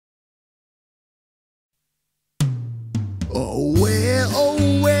Oh,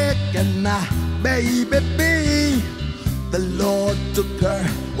 where can my baby be? The Lord took her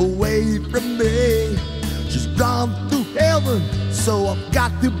away from me. She's gone to heaven, so I've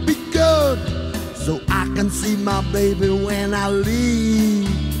got to be good, so I can see my baby when I leave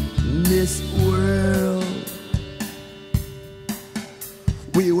this world.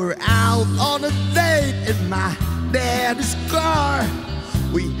 We were out on a date in my daddy's car.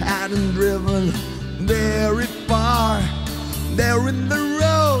 We hadn't driven very far. There in the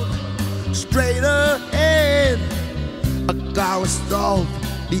road, straight ahead, a car was stalled,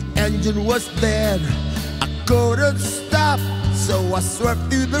 the engine was dead. I couldn't stop, so I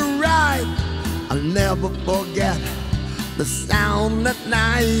swerved to the right. I'll never forget the sound at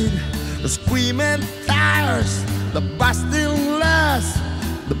night, the screaming tires, the busting glass,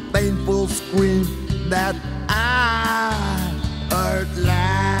 the painful scream that I heard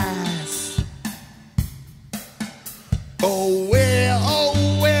last. Oh,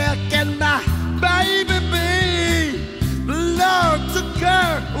 where can my baby be? The Lord took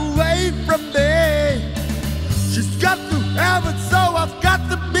her away from me. She's got to heaven, so I've got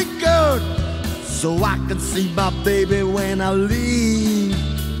to be good, so I can see my baby when I leave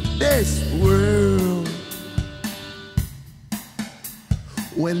this world.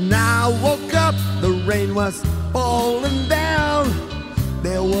 When I woke up, the rain was falling down.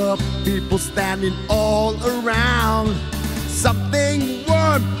 There were people standing all around. Something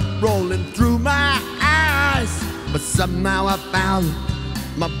warm rolling through my eyes, but somehow I found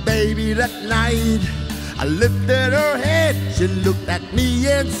my baby that night. I lifted her head, she looked at me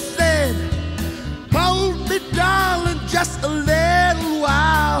and said, "Hold me, darling, just a little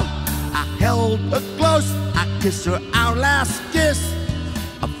while." I held her close, I kissed her our last kiss.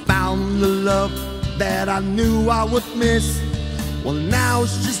 I found the love that I knew I would miss. Well, now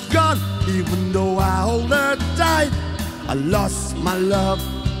she's gone, even though I hold her tight. I lost my love,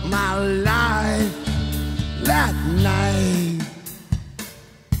 my life that night.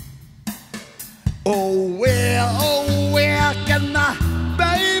 Oh, where can my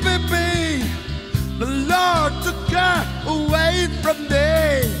baby be? The Lord took her away from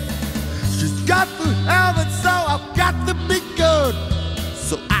me. She's got to heaven, so I've got to be good,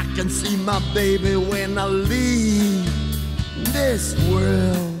 so I can see my baby when I leave this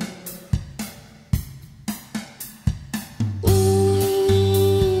world.